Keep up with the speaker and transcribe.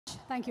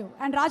Thank you.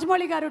 And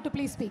Rajamouli garu to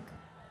please speak.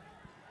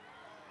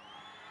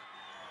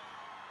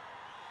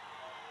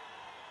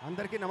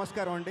 అందరికీ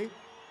నమస్కారం అండి.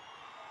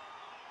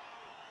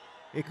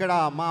 ఇక్కడ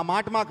మా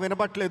మాట మాకు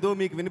వినపట్లేదు,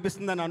 మీకు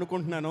వినిపిస్తుందని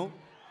అనుకుంటున్నాను.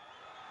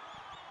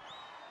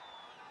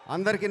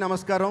 అందరికీ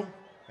నమస్కారం,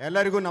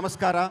 ఎల్లరిಗೂ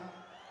నమస్కార.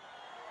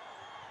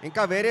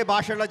 ఇంకా వేరే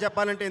భాషల్లో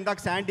చెప్పాలంటే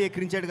ఇందాక శాండీ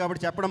ఎక్కిరించాడు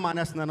కాబట్టి చెప్పడం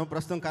మానేస్తున్నాను.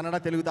 ప్రస్తుతం కన్నడ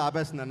తెలుగుతో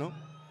ఆపేస్తున్నాను.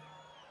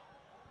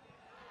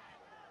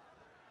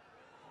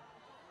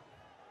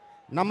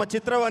 ನಮ್ಮ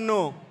ಚಿತ್ರವನ್ನು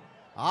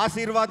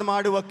ಆಶೀರ್ವಾದ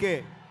ಮಾಡುವಕ್ಕೆ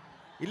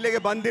ಇಲ್ಲಿಗೆ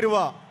ಬಂದಿರುವ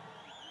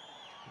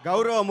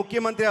ಗೌರವ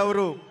ಮುಖ್ಯಮಂತ್ರಿ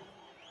ಅವರು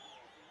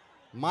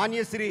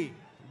ಮಾನ್ಯ ಶ್ರೀ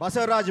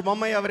ಬಸವರಾಜ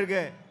ಬೊಮ್ಮಾಯಿ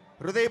ಅವರಿಗೆ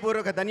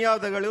ಹೃದಯಪೂರ್ವಕ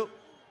ಧನ್ಯವಾದಗಳು.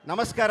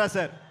 ನಮಸ್ಕಾರ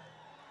sir.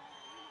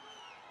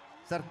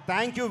 Sir,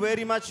 thank you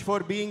very much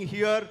for being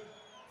here,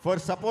 for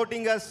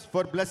supporting us,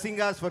 for blessing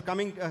us, for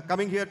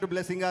coming here to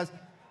blessing us,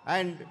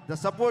 and the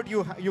support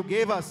you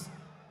gave us,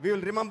 we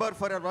will remember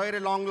for a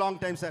very long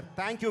time, sir.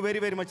 Thank you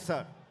very much,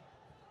 sir.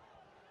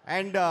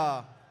 And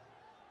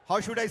how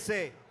should I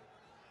say,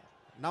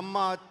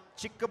 namma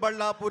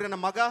Chikkaballapurana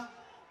maga,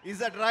 is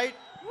that right?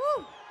 Woo!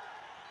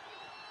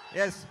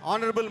 Yes,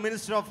 Honorable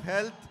Minister of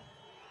Health,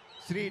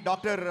 Sri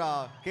Dr.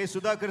 K.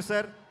 Sudhakar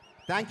sir,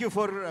 thank you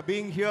for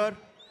being here.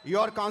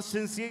 Your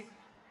constancy,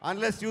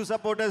 unless you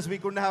support us, we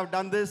couldn't have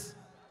done this.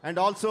 And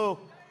also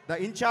the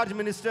in-charge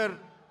minister,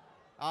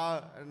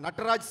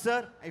 Nataraj sir,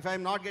 if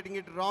I'm not getting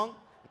it wrong,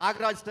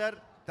 Nagaraj sir,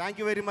 thank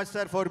you very much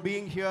sir for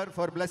being here,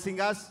 for blessing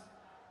us.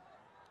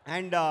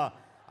 And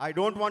I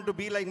don't want to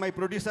be like my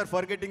producer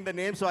forgetting the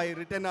name, so I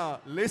written a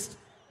list,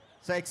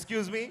 so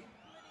excuse me.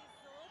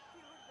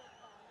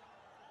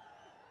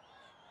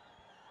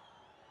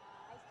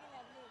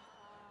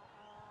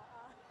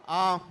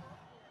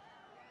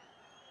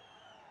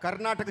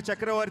 Karnataka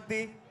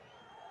Chakravarti,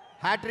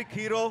 hat-trick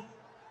hero,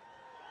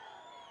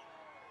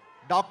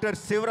 Dr.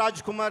 Sivaraj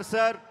Kumar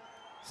sir.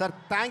 Sir,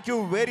 thank you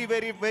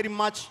very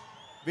much.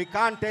 We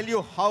can't tell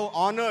you how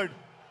honored,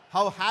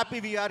 how happy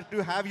we are to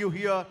have you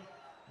here,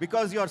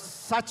 because you are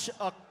such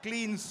a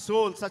clean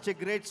soul, such a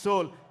great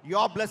soul.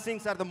 Your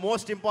blessings are the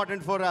most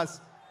important for us.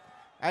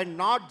 And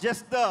not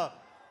just the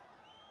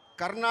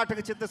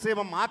Karnataka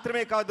Chitrasema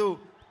మాత్రమే కాదు,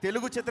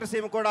 తెలుగు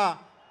చిత్రసీమ కూడా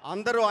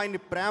అందరూ ఆయన్ని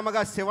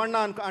ప్రేమగా శివಣ್ణ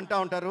అంటూ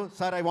ఉంటారు.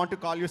 Sir, I want to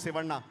call you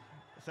Shivanna.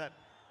 Sir,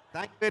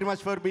 thank you very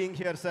much for being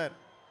here sir.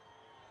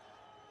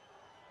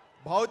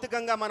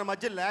 భౌతికంగా మన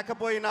మధ్య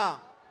లేకపోయినా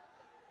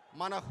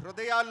మన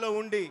హృదయాల్లో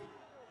ఉండి,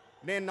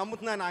 నేను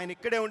నమ్ముతున్నాను ఆయన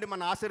ఇక్కడే ఉండి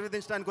మన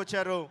ఆశీర్వదించడానికి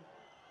వచ్చారు.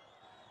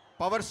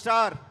 పవర్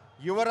స్టార్,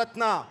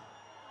 యువరత్న,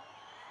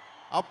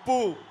 అప్పు,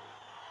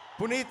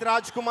 పునీత్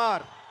రాజ్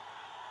కుమార్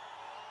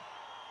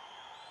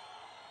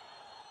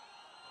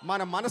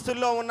మన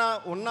మనసుల్లో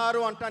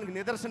ఉన్నారు అంటానికి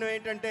నిదర్శనం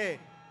ఏంటంటే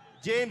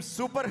జేమ్స్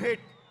సూపర్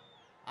హిట్.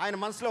 ఆయన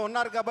మనసులో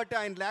ఉన్నారు కాబట్టి,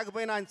 ఆయన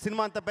లేకపోయినా ఆయన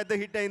సినిమా అంత పెద్ద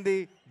హిట్ అయింది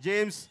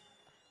James.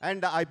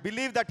 And I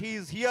believe that he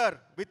is here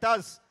with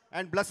us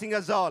and blessing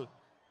us all.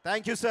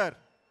 Thank you sir.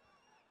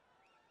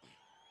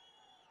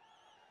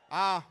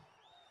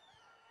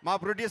 మా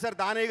ప్రొడ్యూసర్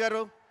దానయ్య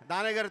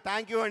గారు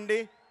థ్యాంక్ యూ అండి.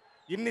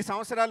 ఇన్ని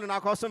సంవత్సరాలు నా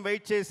కోసం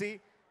వెయిట్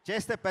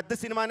చేస్తే పెద్ద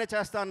సినిమానే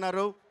చేస్తా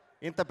అన్నారు.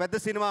 ఇంత పెద్ద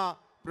సినిమా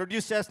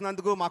ప్రొడ్యూస్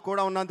చేస్తున్నందుకు, మాకు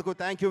కూడా ఉన్నందుకు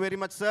thank you very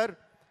much sir.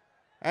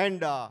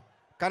 And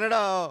Kannada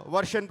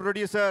version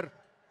producer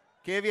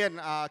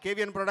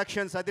KVN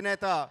productions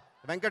అధినేత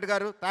వెంకట్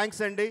గారు,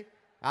 థ్యాంక్స్ అండి.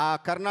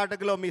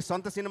 కర్ణాటకలో మీ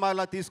సొంత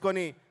సినిమాలా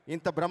తీసుకొని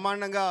ఇంత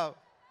బ్రహ్మాండంగా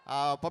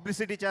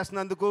పబ్లిసిటీ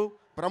చేస్తున్నందుకు,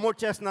 ప్రమోట్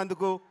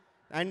చేస్తున్నందుకు,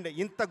 అండ్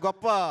ఇంత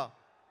గొప్ప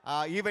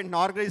ఈవెంట్ని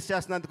ఆర్గనైజ్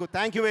చేస్తున్నందుకు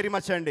థ్యాంక్ యూ వెరీ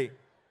మచ్ అండి.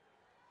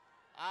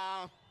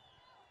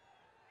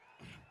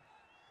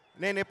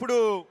 నేను ఎప్పుడు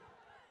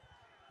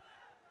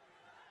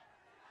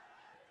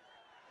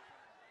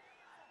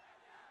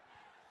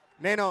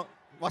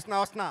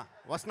వస్తున్నా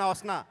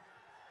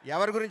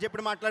ఎవరి గురించి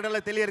ఎప్పుడు మాట్లాడాలో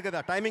తెలియదు కదా,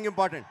 టైమింగ్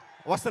ఇంపార్టెంట్.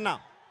 వస్తున్నా.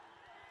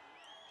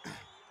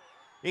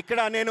 ఇక్కడ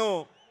నేను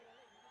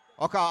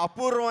ఒక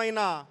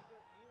అపూర్వమైన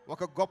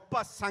ఒక గొప్ప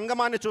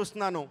సంగమాన్ని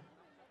చూస్తున్నాను.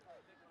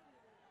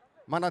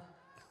 మన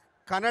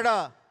కన్నడ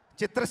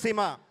చిత్రసీమ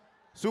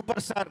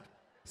సూపర్ స్టార్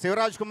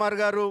శివరాజ్ కుమార్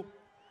గారు,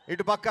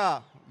 ఇటుపక్క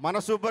మన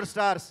super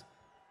stars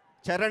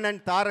Charan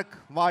and Tarak,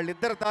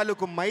 వాళ్ళిద్దరు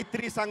తాలూకు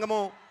మైత్రి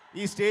సంగమం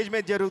ఈ స్టేజ్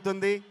మీద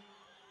జరుగుతుంది.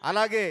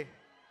 అలాగే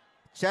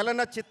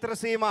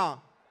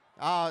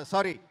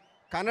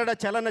కన్నడ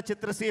చలన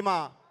చిత్రసీమ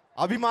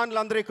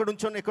అభిమానులందరూ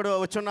ఇక్కడ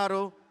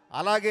వచ్చున్నారు.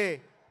 అలాగే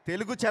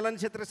తెలుగు చలన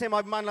చిత్రసీమ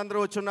అభిమానులందరూ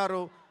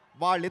వచ్చున్నారు.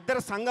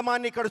 వాళ్ళిద్దరు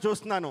సంగమాన్ని ఇక్కడ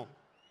చూస్తున్నాను.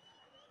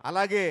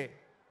 అలాగే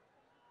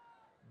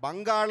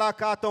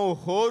బంగాళాఖాతం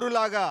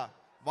హోరులాగా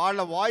వాళ్ళ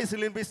వాయిస్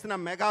వినిపిస్తున్న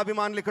మెగా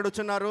అభిమానులు ఇక్కడ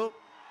వచ్చున్నారు.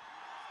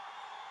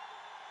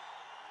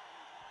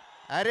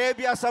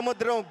 అరేబియా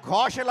సముద్రం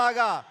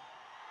ఘోషలాగా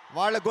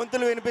వాళ్ళ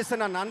గొంతులు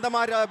వినిపిస్తున్న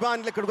నందమారి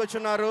అభిమానులు ఇక్కడికి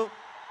వచ్చున్నారు.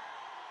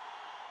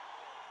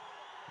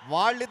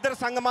 వాళ్ళిద్దరు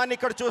సంగమాన్ని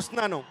ఇక్కడ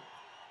చూస్తున్నాను.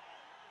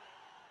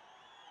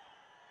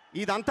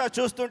 ఇదంతా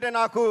చూస్తుంటే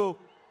నాకు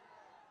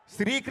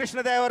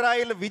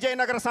శ్రీకృష్ణదేవరాయలు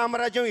విజయనగర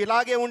సామ్రాజ్యం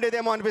ఇలాగే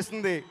ఉండేదేమో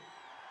అనిపిస్తుంది.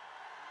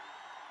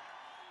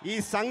 ఈ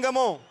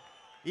సంగమం,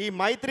 ఈ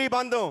మైత్రీ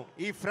బంధం,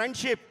 ఈ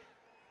ఫ్రెండ్షిప్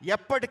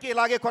ఎప్పటికీ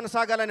ఇలాగే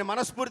కొనసాగాలని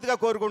మనస్ఫూర్తిగా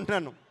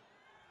కోరుకుంటున్నాను.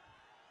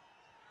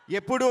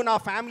 ఎప్పుడూ నా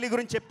ఫ్యామిలీ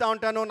గురించి చెప్తా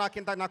ఉంటాను,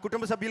 నా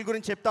కుటుంబ సభ్యుల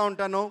గురించి చెప్తా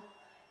ఉంటాను,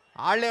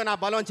 వాళ్ళే నా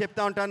బలం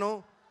చెప్తా ఉంటాను.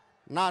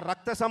 నా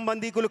రక్త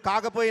సంబంధీకులు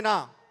కాకపోయినా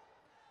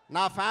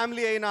నా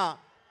ఫ్యామిలీ అయినా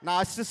నా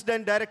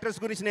అసిస్టెంట్ డైరెక్టర్స్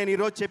గురించి నేను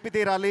ఈరోజు చెప్పి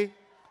తీరాలి.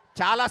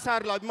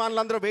 చాలాసార్లు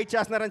అభిమానులందరూ వెయిట్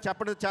చేస్తున్నారని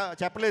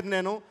చెప్పలేదు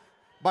నేను,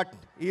 బట్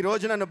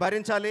ఈరోజు నన్ను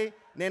భరించాలి,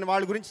 నేను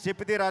వాళ్ళ గురించి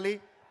చెప్పి తీరాలి.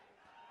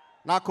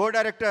 నా కో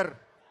డైరెక్టర్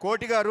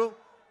కోటి గారు,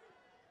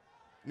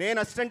 నేను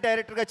అసిస్టెంట్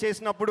డైరెక్టర్గా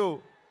చేసినప్పుడు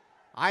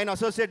ఆయన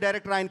అసోసియేట్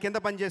డైరెక్టర్, ఆయన కింద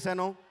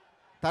పనిచేశాను.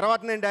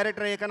 తర్వాత నేను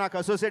డైరెక్టర్ అయ్యాక నాకు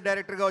అసోసియేట్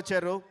డైరెక్టర్గా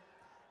వచ్చారు.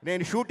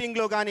 నేను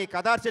షూటింగ్లో కానీ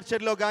కథా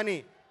చర్చల్లో కానీ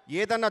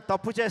ఏదన్నా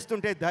తప్పు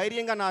చేస్తుంటే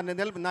ధైర్యంగా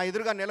నా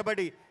ఎదురుగా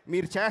నిలబడి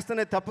మీరు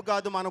చేస్తున్నది తప్పు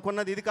కాదు,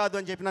 మనకున్నది ఇది కాదు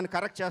అని చెప్పి నన్ను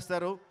కరెక్ట్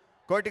చేస్తారు.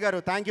 కోటి గారు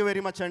థ్యాంక్ యూ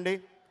వెరీ మచ్ అండి.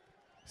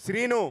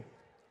 శ్రీను,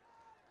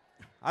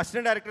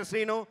 అసిస్టెంట్ డైరెక్టర్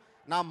శ్రీను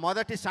నా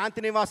మొదటి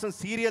శాంతి నివాసం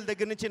సీరియల్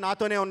దగ్గర నుంచి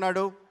నాతోనే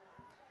ఉన్నాడు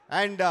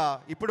అండ్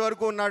ఇప్పటి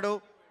వరకు ఉన్నాడు.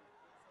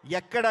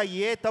 ఎక్కడ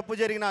ఏ తప్పు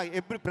జరిగినా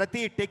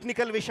ప్రతి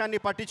టెక్నికల్ విషయాన్ని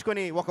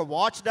పట్టించుకొని ఒక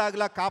వాచ్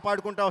డాగ్లా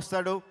కాపాడుకుంటూ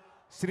వస్తాడు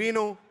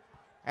Srinu.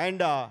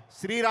 And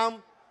Sriram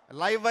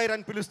live wire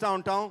అని పిలుస్తూ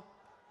ఉంటాం.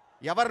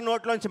 ఎవరి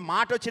నోట్లోంచి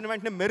మాట వచ్చిన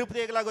వెంటనే మెరుపు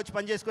తీగలాగా వచ్చి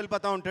పనిచేసుకు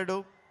వెళ్ళిపోతూ ఉంటాడు.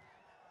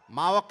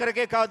 మా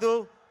ఒక్కరికే కాదు,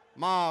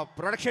 మా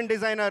ప్రొడక్షన్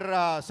డిజైనర్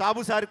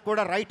సాబు సార్కి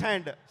కూడా right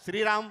hand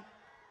Sriram.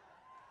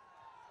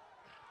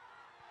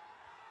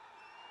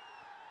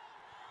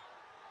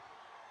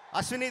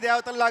 Ashwini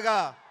దేవతల్లాగా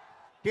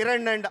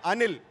Kiran and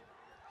Anil.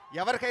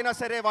 ఎవరికైనా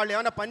సరే వాళ్ళు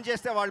ఏమైనా పని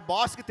చేస్తే వాళ్ళ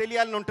బాస్కి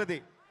తెలియాలని ఉంటుంది.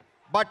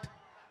 బట్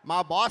మా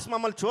బాస్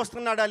మమ్మల్ని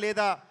చూస్తున్నాడా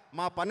లేదా,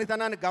 మా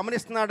పనితనాన్ని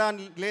గమనిస్తున్నాడా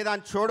లేదా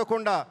అని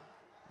చూడకుండా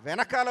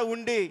వెనకాల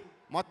ఉండి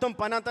మొత్తం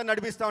పని అంతా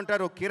నడిపిస్తూ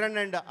ఉంటారు కిరణ్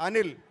అండ్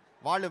అనిల్.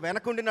 వాళ్ళు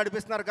వెనకుండి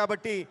నడిపిస్తున్నారు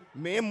కాబట్టి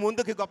మేము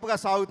ముందుకి గొప్పగా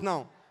సాగుతున్నాం.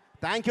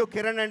 Thank you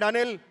Kiran and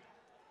Anil.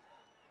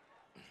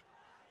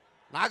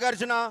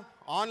 Nagarjuna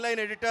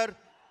online editor.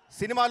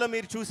 సినిమాలో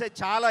మీరు చూసే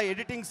చాలా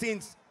ఎడిటింగ్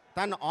సీన్స్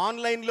తను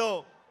ఆన్లైన్లో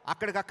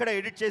అక్కడికక్కడ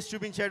ఎడిట్ చేసి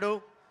చూపించాడు.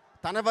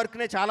 తన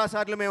వర్క్నే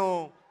చాలాసార్లు మేము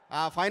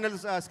ఫైనల్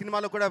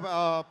సినిమాలో కూడా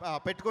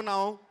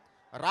పెట్టుకున్నాము.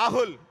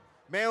 రాహుల్,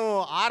 మేము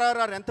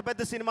ఆర్ఆర్ఆర్ ఎంత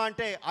పెద్ద సినిమా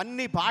అంటే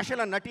అన్ని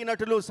భాషల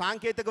నటీనటులు,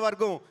 సాంకేతిక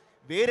వర్గం,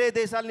 వేరే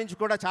దేశాల నుంచి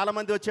కూడా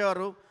చాలామంది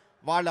వచ్చేవారు.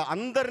 వాళ్ళ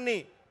అందరినీ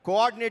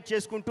కోఆర్డినేట్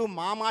చేసుకుంటూ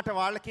మా మాట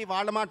వాళ్ళకి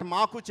వాళ్ళ మాట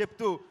మాకు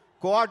చెప్తూ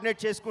కోఆర్డినేట్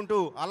చేసుకుంటూ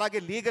అలాగే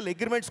లీగల్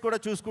అగ్రిమెంట్స్ కూడా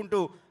చూసుకుంటూ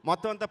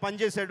మొత్తం అంతా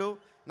పనిచేశాడు.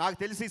 నాకు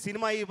తెలిసి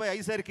సినిమా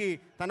అయ్యేసరికి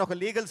తను ఒక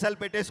లీగల్ సెల్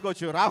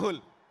పెట్టేసుకోవచ్చు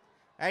రాహుల్.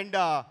 అండ్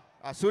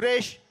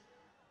సురేష్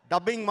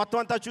డబ్బింగ్ మొత్తం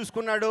అంతా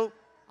చూసుకున్నాడు.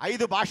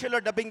 5 భాషల్లో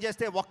డబ్బింగ్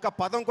చేస్తే ఒక్క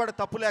పదం కూడా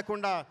తప్పు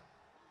లేకుండా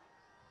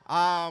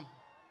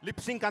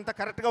లిప్సింక్ అంతా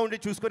కరెక్ట్గా ఉండి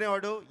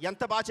చూసుకునేవాడు.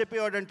 ఎంత బాగా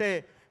చెప్పేవాడు అంటే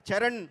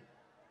చరణ్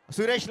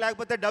సురేష్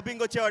లేకపోతే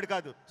డబ్బింగ్ వచ్చేవాడు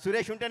కాదు,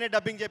 సురేష్ ఉంటేనే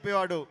డబ్బింగ్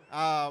చెప్పేవాడు.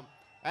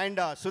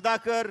 అండ్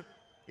సుధాకర్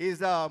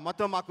ఈజ్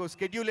మొత్తం మాకు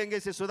స్కెడ్యూల్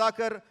ఎంగేసే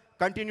సుధాకర్,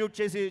 కంటిన్యూట్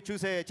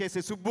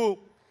చేసే Subbu.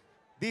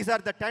 These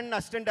are the 10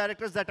 assistant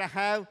directors that I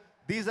have.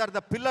 These are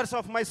the pillars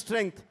of my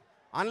strength.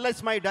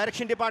 Unless my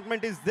direction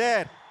department is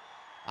there,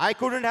 I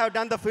couldn't have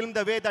done the film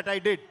the way that I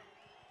did.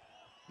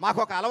 మాకు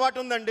ఒక అలవాటు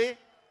ఉందండి,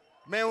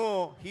 మేము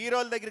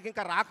హీరోల దగ్గరికి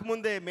ఇంకా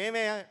రాకముందే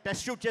మేమే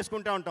టెస్ట్ షూట్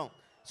చేసుకుంటూ ఉంటాం.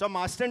 సో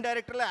మా అసిస్టెంట్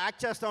డైరెక్టర్లే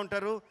యాక్ట్ చేస్తూ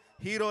ఉంటారు,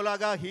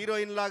 హీరోలాగా,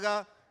 హీరోయిన్ లాగా,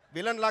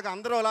 విలన్ లాగా,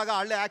 అందరూ లాగా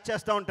వాళ్ళే యాక్ట్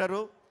చేస్తూ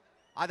ఉంటారు.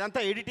 అదంతా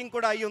ఎడిటింగ్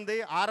కూడా అయ్యి ఉంది.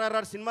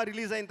 RRR సినిమా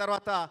రిలీజ్ అయిన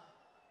తర్వాత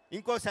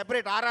ఇంకో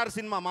సెపరేట్ RRR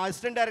సినిమా, మా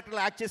అసిస్టెంట్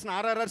డైరెక్టర్లు యాక్ట్ చేసిన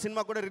RRR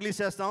సినిమా కూడా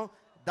రిలీజ్ చేస్తాం.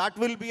 That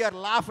will be your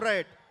laugh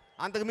right.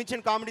 అంతకు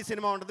మించిన కామెడీ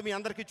సినిమా ఉంటుంది, మీ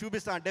అందరికీ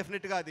చూపిస్తాను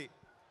డెఫినెట్గా అది.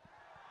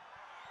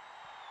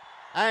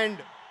 అండ్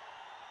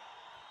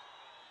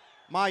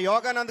మా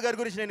యోగానంద్ గారి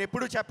గురించి నేను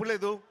ఎప్పుడూ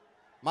చెప్పలేదు.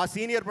 మా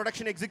సీనియర్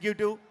ప్రొడక్షన్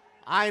ఎగ్జిక్యూటివ్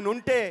ఆయన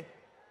ఉంటే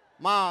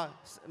మా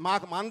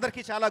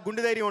అందరికీ చాలా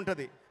గుండె ధైర్యం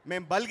ఉంటుంది.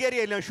 మేము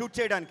బల్గేరియా వెళ్ళాం షూట్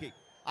చేయడానికి.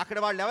 అక్కడ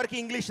వాళ్ళు ఎవరికి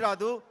ఇంగ్లీష్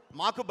రాదు,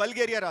 మాకు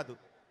బల్గేరియా రాదు.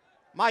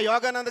 మా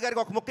యోగానంద్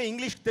గారికి ఒక ముక్క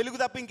ఇంగ్లీష్, తెలుగు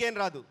తప్ప ఇంకేం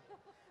రాదు.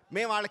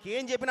 మేము వాళ్ళకి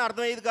ఏం చెప్పినా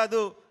అర్థమయ్యేది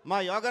కాదు. మా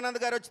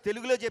యోగానంద్ గారు వచ్చి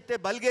తెలుగులో చెప్తే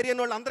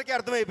బల్గేరియన్ వాళ్ళు అందరికీ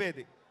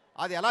అర్థమైపోయేది.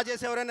 అది ఎలా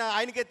చేసేవారని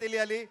ఆయనకే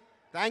తెలియాలి.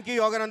 థ్యాంక్ యూ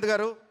యోగానంద్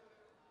గారు.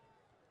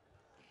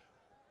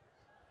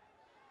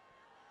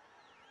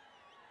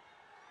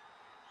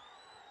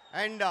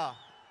 అండ్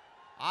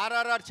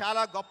RRR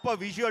చాలా గొప్ప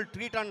విజువల్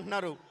ట్రీట్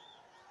అంటున్నారు.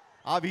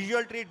 ఆ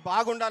విజువల్ ట్రీట్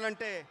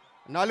బాగుండాలంటే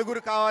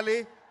నలుగురు కావాలి.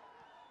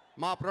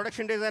 మా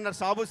ప్రొడక్షన్ డిజైనర్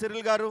సాబు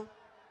సిరిల్ గారు,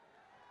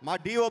 మా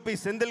DOP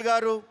సెంధిల్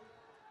గారు,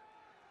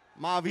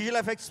 మా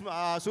visual effects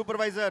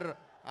supervisor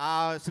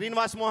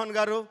Srinivas Mohan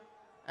గారు,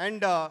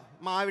 అండ్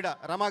మా ఆవిడ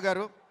రమా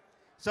గారు.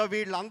 సో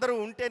వీళ్ళందరూ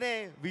ఉంటేనే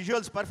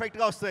విజువల్స్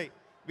పర్ఫెక్ట్గా వస్తాయి.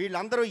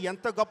 వీళ్ళందరూ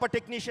ఎంత గొప్ప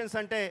టెక్నీషియన్స్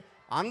అంటే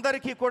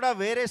అందరికీ కూడా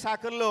వేరే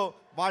శాఖల్లో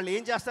వాళ్ళు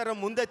ఏం చేస్తారో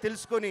ముందే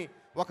తెలుసుకొని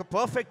ఒక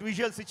పర్ఫెక్ట్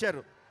విజువల్స్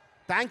ఇచ్చారు.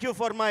 Thank you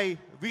for my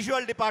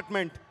visual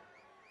department.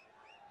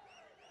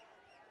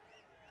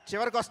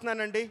 చివరికి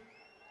వస్తున్నానండి.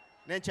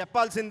 నేను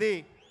చెప్పాల్సింది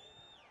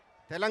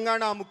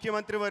తెలంగాణ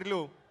ముఖ్యమంత్రి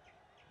వర్యులు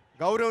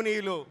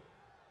గౌరవనీయులు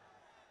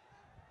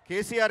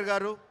కేసీఆర్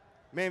గారు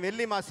మేము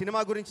వెళ్ళి మా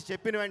సినిమా గురించి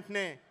చెప్పిన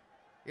వెంటనే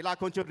ఇలా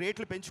కొంచెం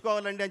రేట్లు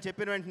పెంచుకోవాలండి అని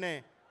చెప్పిన వెంటనే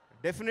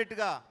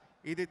డెఫినెట్గా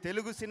ఇది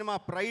తెలుగు సినిమా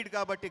ప్రైడ్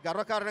కాబట్టి,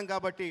 గర్వకారణం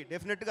కాబట్టి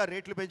డెఫినెట్గా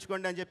రేట్లు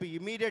పెంచుకోండి అని చెప్పి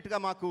ఇమీడియట్గా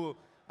మాకు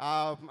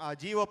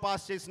జీవో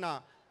పాస్ చేసిన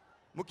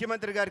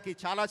ముఖ్యమంత్రి గారికి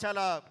చాలా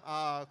చాలా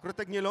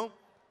కృతజ్ఞులం.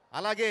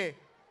 అలాగే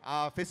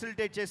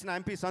ఫెసిలిటేట్ చేసిన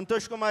ఎంపీ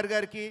సంతోష్ కుమార్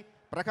గారికి,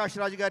 ప్రకాష్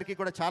రాజ్ గారికి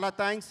కూడా చాలా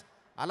థ్యాంక్స్.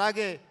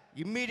 అలాగే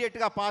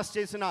ఇమ్మీడియట్గా పాస్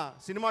చేసిన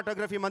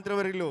సినిమాటోగ్రఫీ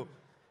మంత్రివర్యులు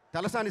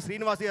తలసాని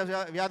శ్రీనివాస్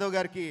యాదవ్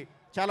గారికి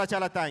చాలా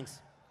చాలా థ్యాంక్స్.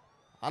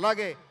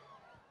 అలాగే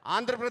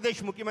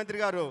ఆంధ్రప్రదేశ్ ముఖ్యమంత్రి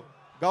గారు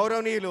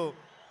గౌరవనీయులు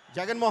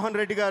జగన్మోహన్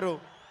రెడ్డి గారు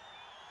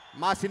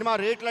మా సినిమా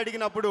రేట్లు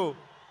అడిగినప్పుడు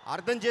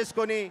అర్థం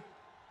చేసుకొని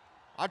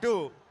అటు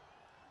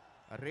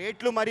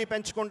రేట్లు మరీ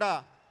పెంచకుండా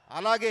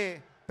అలాగే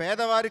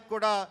పేదవారికి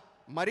కూడా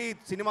మరీ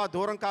సినిమా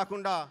దూరం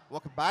కాకుండా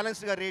ఒక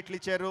బ్యాలెన్స్గా రేట్లు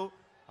ఇచ్చారు.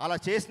 అలా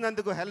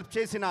చేసినందుకు హెల్ప్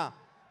చేసిన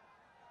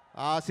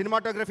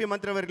సినిమాటోగ్రఫీ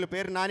మంత్రివర్యులు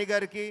పేరు నాని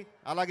గారికి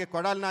అలాగే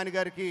కొడాలి నాని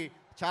గారికి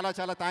చాలా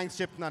చాలా థ్యాంక్స్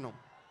చెప్తున్నాను.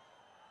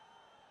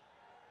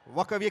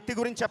 ఒక వ్యక్తి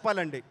గురించి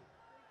చెప్పాలండి.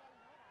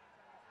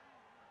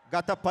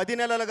 గత 10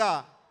 నెలలుగా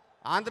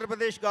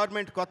ఆంధ్రప్రదేశ్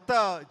గవర్నమెంట్ కొత్త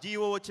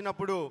జీవో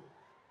వచ్చినప్పుడు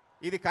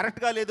ఇది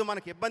కరెక్ట్గా లేదు,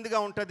 మనకి ఇబ్బందిగా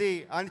ఉంటుంది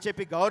అని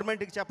చెప్పి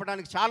గవర్నమెంట్కి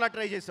చెప్పడానికి చాలా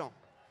ట్రై చేసాం.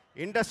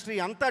 ఇండస్ట్రీ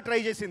అంతా ట్రై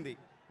చేసింది,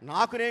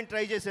 నేను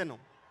ట్రై చేశాను,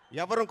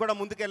 ఎవరు కూడా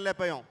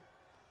ముందుకెళ్ళలేకపోయాం.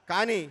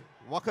 కానీ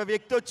ఒక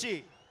వ్యక్తి వచ్చి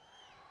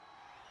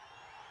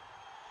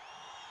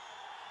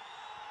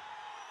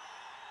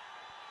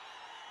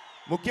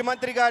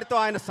ముఖ్యమంత్రి గారితో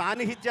ఆయన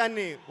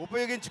సాన్నిహిత్యాన్ని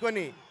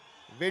ఉపయోగించుకొని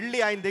వెళ్ళి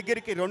ఆయన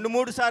దగ్గరికి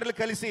 2-3 సార్లు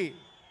కలిసి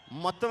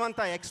మొత్తం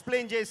అంతా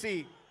ఎక్స్ప్లెయిన్ చేసి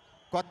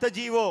కొత్త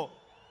జీవో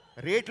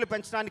రేట్లు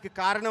పెంచడానికి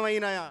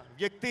కారణమైన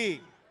వ్యక్తి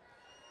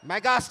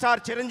మెగాస్టార్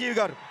చిరంజీవి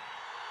గారు.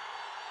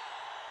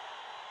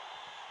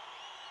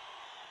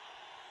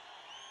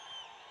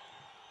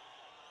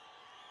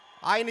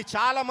 ఆయన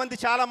చాలామంది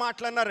చాలా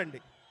మాట్లాడినారండి,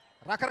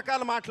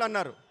 రకరకాల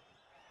మాట్లాడినారు.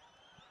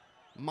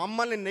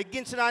 మమ్మల్ని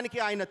నెగ్గించడానికి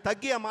ఆయన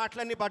తగ్గి ఆ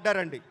మాటలన్నీ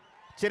పడ్డారండి.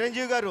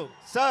 చిరంజీవి గారు,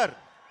 sir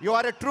you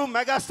are a true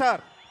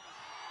megastar.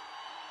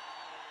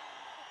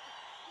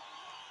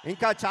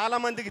 ఇంకా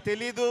చాలామందికి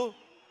తెలీదు,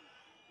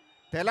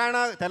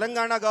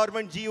 తెలంగాణ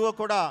గవర్నమెంట్ జీవో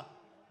కూడా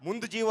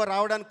ముందు జీవో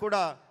రావడానికి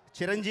కూడా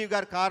చిరంజీవి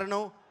గారు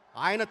కారణం.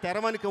 ఆయన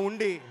తెరవనికి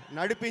ఉండి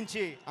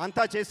నడిపించి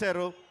అంతా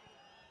చేశారు.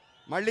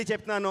 మళ్ళీ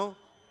చెప్తున్నాను,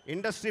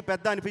 ఇండస్ట్రీ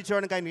పెద్ద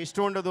అనిపించుకోవడానికి ఆయన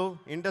ఇష్టం ఉండదు,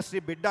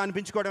 ఇండస్ట్రీ బిడ్డ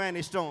అనిపించుకోవడం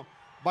ఆయన ఇష్టం.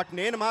 బట్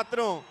నేను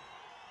మాత్రం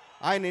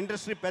ఆయన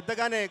ఇండస్ట్రీ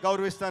పెద్దగానే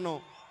గౌరవిస్తాను.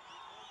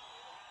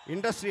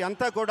 ఇండస్ట్రీ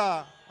అంతా కూడా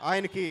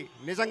ఆయనకి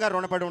నిజంగా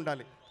రుణపడి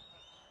ఉండాలి.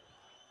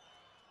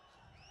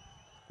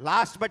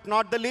 Last but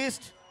not the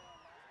least,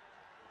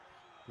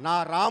 నా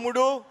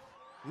రాముడు,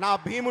 నా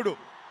భీముడు,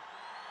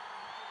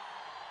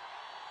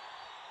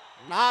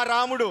 నా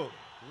రాముడు,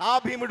 నా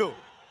భీముడు.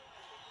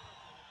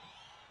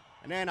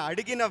 నేను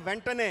అడిగిన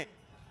వెంటనే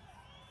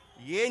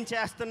ఏం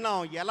చేస్తున్నాం,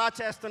 ఎలా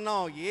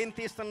చేస్తున్నాం, ఏం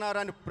తీస్తున్నారు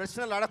అని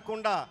ప్రశ్నలు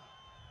అడగకుండా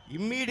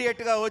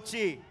ఇమ్మీడియట్గా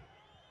వచ్చి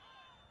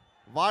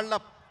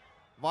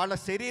వాళ్ళ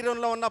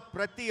శరీరంలో ఉన్న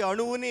ప్రతి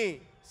అణువుని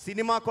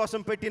సినిమా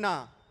కోసం పెట్టిన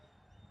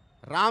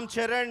Ram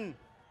Charan,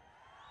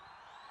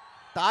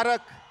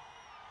 Tarak,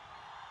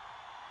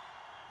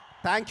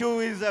 thank you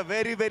is a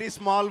very very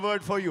small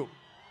word for you.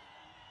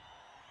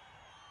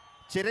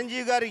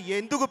 Chiranjeevi గారు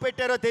ఎందుకు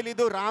పెట్టారో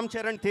తెలీదు, రామ్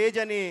చరణ్ తేజ్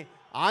అని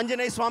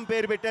ఆంజనేయ స్వామి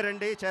పేరు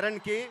పెట్టారండి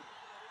చరణ్కి.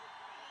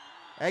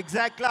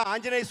 ఎగ్జాక్ట్గా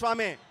ఆంజనేయ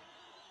స్వామి.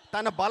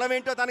 తన బలం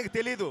ఏంటో తనకు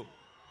తెలీదు,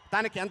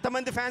 తనకి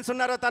ఎంతమంది ఫ్యాన్స్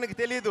ఉన్నారో తనకు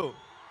తెలీదు,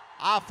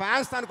 ఆ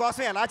ఫ్యాన్స్ తన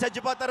కోసం ఎలా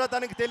చచ్చిపోతారో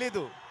తనకు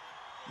తెలీదు.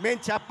 మేము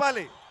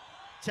చెప్పాలి,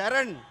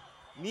 చరణ్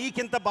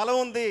నీకింత బలం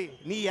ఉంది,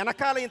 నీ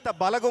వెనకాల ఇంత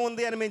బలగం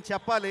ఉంది అని మేము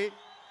చెప్పాలి.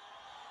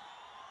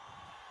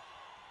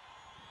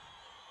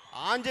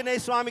 ఆంజనేయ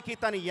స్వామికి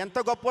తను ఎంత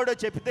గొప్పోడో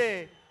చెప్తే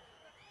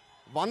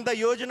 100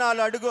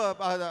 యోజనాలు అడుగు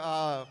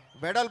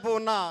వెడల్పు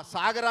ఉన్న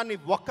సాగరాన్ని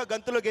ఒక్క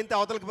గంతులో గెంతి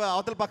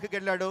అవతల పక్కకి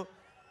వెళ్ళాడు.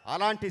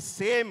 అలాంటి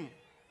సేమ్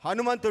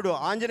హనుమంతుడు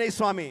ఆంజనేయ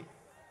స్వామి,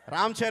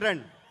 రామ్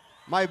చరణ్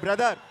మై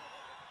బ్రదర్.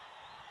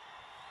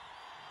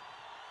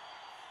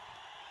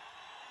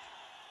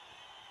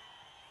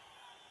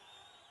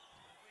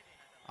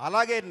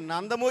 అలాగే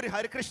నందమూరి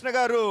హరికృష్ణ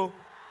గారు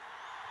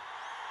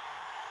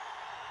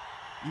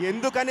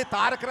ఎందుకని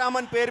తారక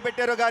రామన్ పేరు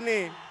పెట్టారో కానీ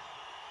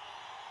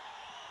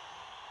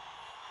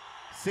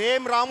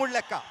సేమ్ రాముడు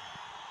లెక్క.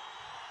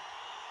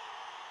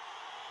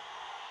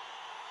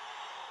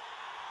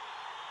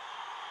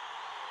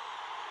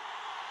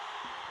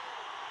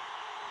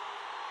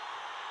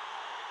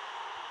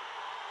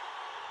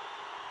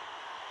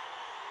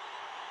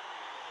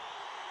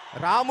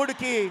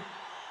 రాముడికి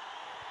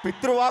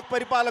పితృవాక్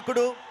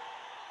పరిపాలకుడు,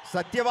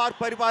 సత్యవాక్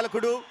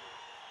పరిపాలకుడు,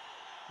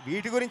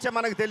 వీటి గురించే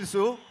మనకు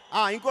తెలుసు.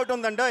 ఇంకోటి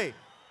ఉందండి,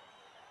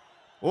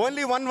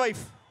 ఓన్లీ 1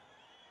 వైఫ్,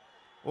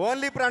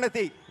 ఓన్లీ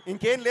ప్రణతి,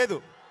 ఇంకేం లేదు.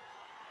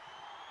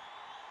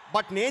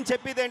 బట్ నేను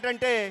చెప్పేది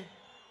ఏంటంటే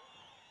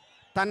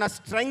తన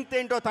స్ట్రెంగ్త్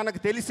ఏంటో తనకు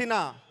తెలిసిన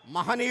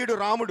మహనీయుడు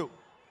రాముడు.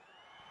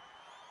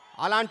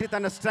 అలాంటి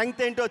తన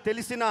స్ట్రెంగ్త్ ఏంటో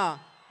తెలిసిన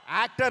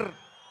యాక్టర్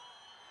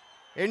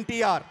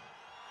ఎన్టీఆర్.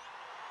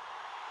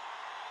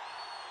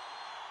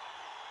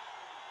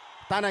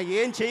 తన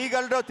ఏం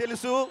చేయగలడో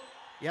తెలుసు,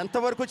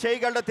 ఎంతవరకు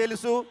చేయగలడో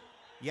తెలుసు,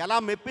 ఎలా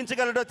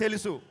మెప్పించగలడో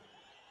తెలుసు.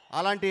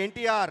 అలాంటి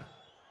ఎన్టీఆర్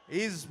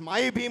ఈజ్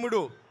మై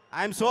భీముడు.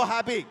 I'm so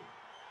happy.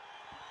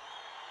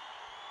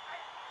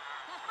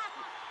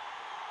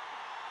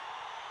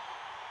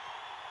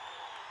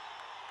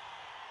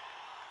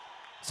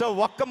 సో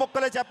ఒక్క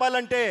ముక్కలో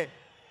చెప్పాలంటే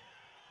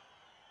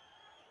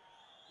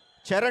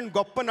చరణ్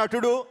గొప్ప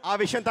నటుడు, ఆ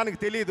విషయం తనకు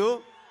తెలీదు.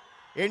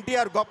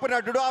 ఎన్టీఆర్ గొప్ప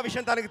నటుడు, ఆ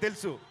విషయం తనకు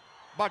తెలుసు.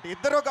 బట్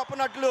ఇద్దరు గొప్ప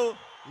నటులు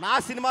నా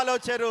సినిమాలో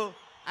వచ్చారు.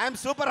 I'm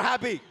super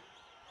happy.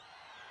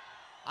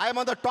 I'm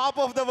on the top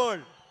of the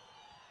world.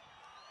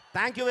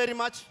 Thank you very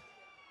much.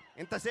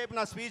 ఇంతసేపు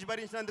నా speech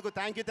భరించినందుకు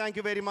thank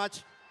you very much.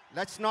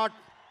 Let's not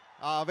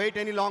wait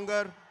any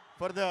longer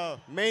for the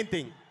main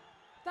thing.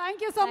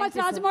 Thank you so much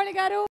Rajamouli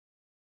గారు.